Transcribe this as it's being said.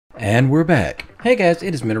And we're back. Hey guys,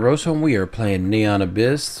 it is Menteroso and we are playing Neon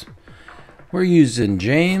Abyss. We're using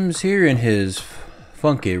James here in his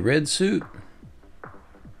funky red suit.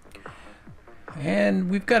 And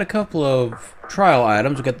we've got a couple of trial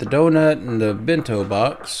items. We've got the donut and the bento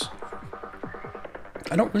box.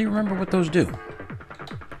 I don't really remember what those do.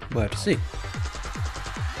 We'll have to see.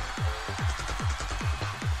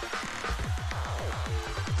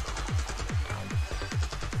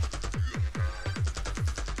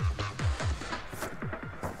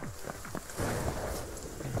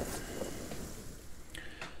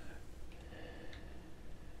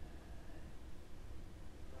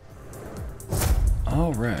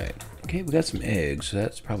 Alright, okay, we got some eggs, so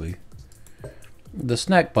that's probably the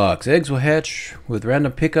snack box. Eggs will hatch with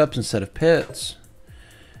random pickups instead of pets.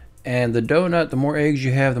 And the donut, the more eggs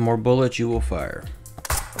you have, the more bullets you will fire.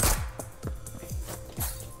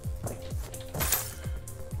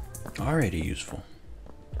 Already useful.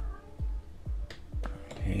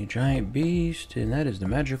 Okay, giant beast, and that is the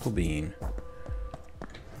magical bean.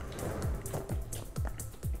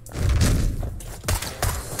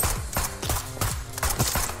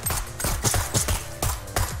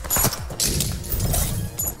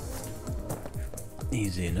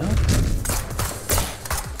 Easy enough.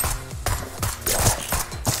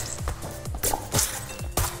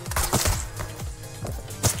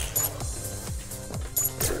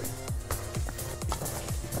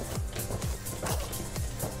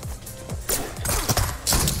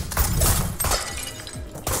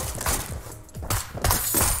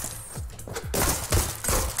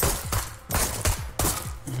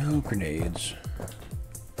 No grenades.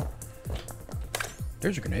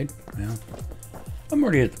 There's a grenade. Yeah. I'm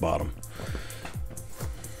already at the bottom.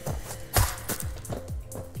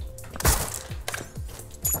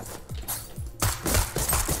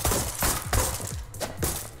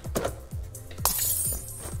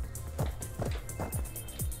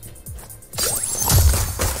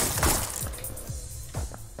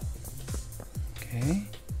 Okay.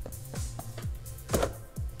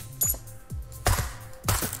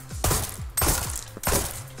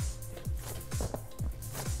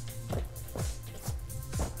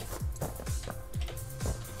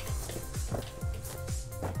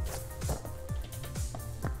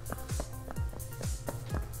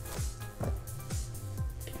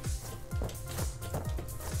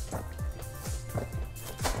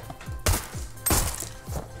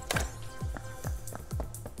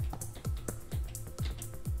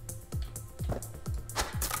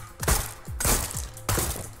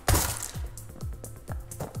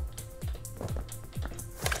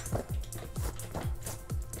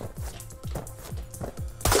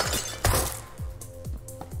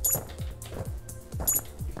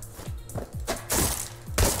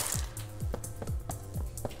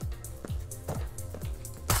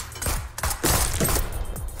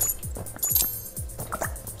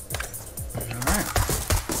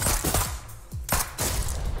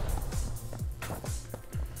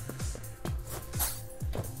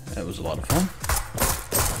 That was a lot of fun.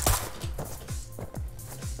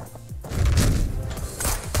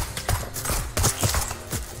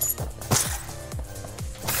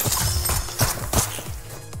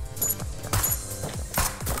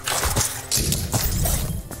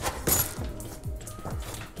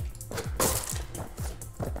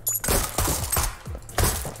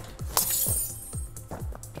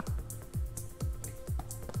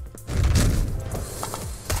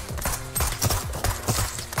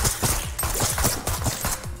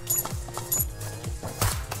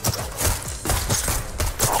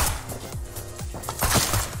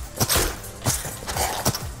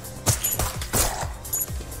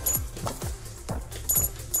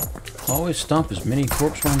 Always stomp as many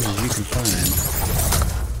corpse worms as you can find.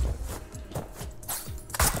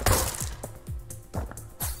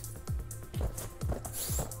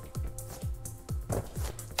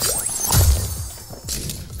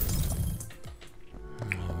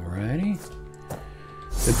 Alrighty.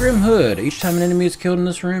 The Grim Hood. Each time an enemy is killed in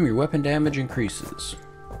this room, your weapon damage increases.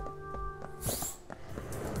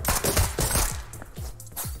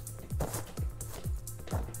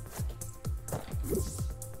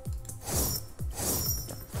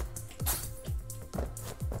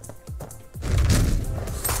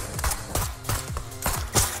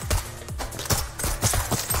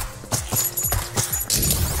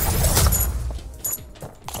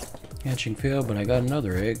 Hatching failed, but I got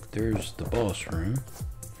another egg. There's the boss room.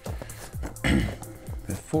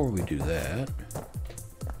 Before we do that,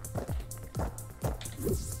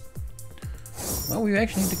 well, we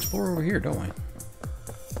actually need to explore over here, don't we?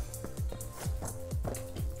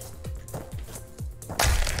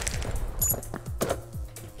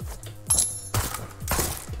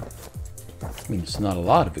 I mean, it's not a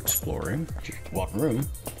lot of exploring, just one room.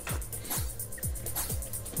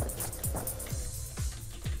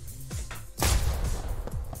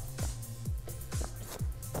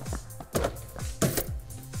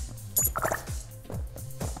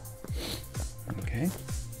 Okay.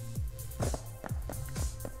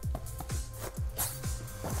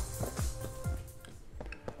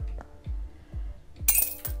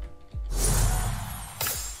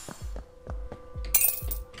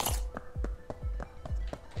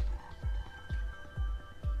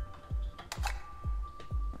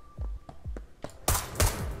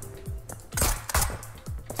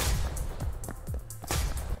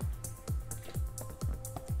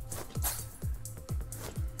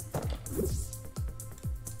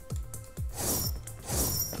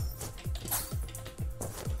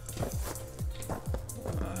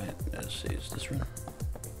 Let's see, is this one?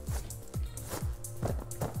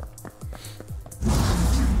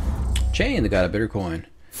 Chain that got a bitter coin.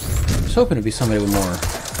 I was hoping to be somebody with more.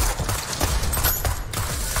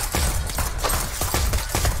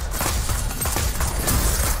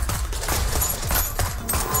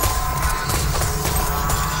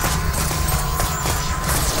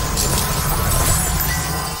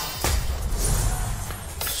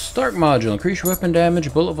 Stark module. Increase your weapon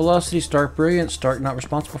damage, bullet velocity, Stark brilliant, Stark not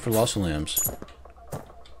responsible for loss of limbs.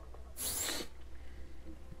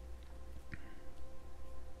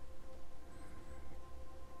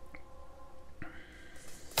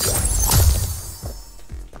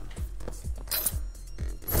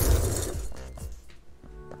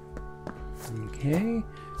 Okay.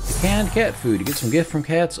 The canned cat food. You get some gift from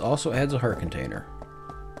cats, also adds a heart container.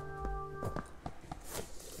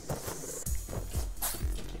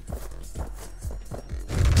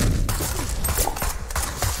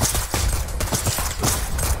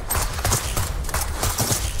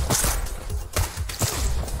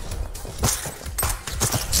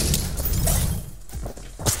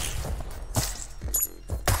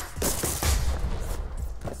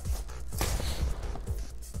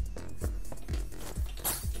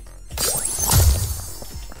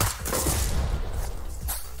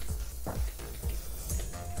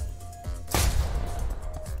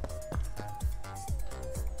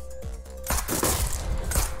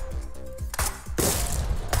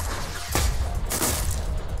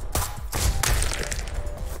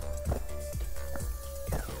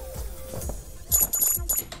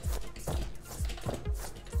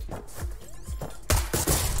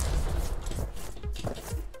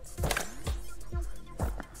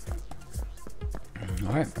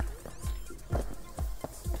 All right.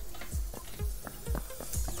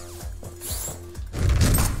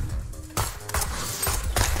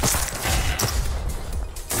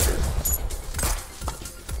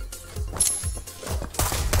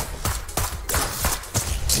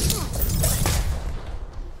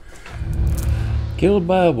 Killed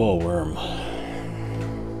by a bullworm.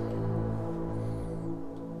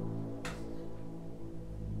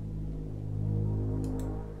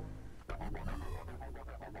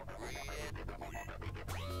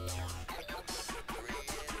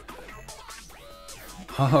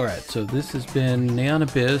 Alright, so this has been Neon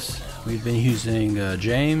Abyss. We've been using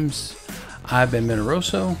James. I've been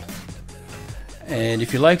Menteroso. And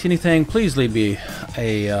if you liked anything, please leave me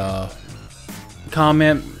a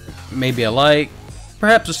comment, maybe a like,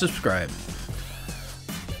 perhaps a subscribe.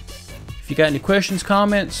 If you got any questions,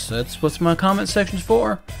 comments, that's what my comment section's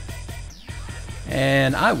for.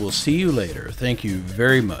 And I will see you later. Thank you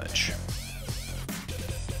very much.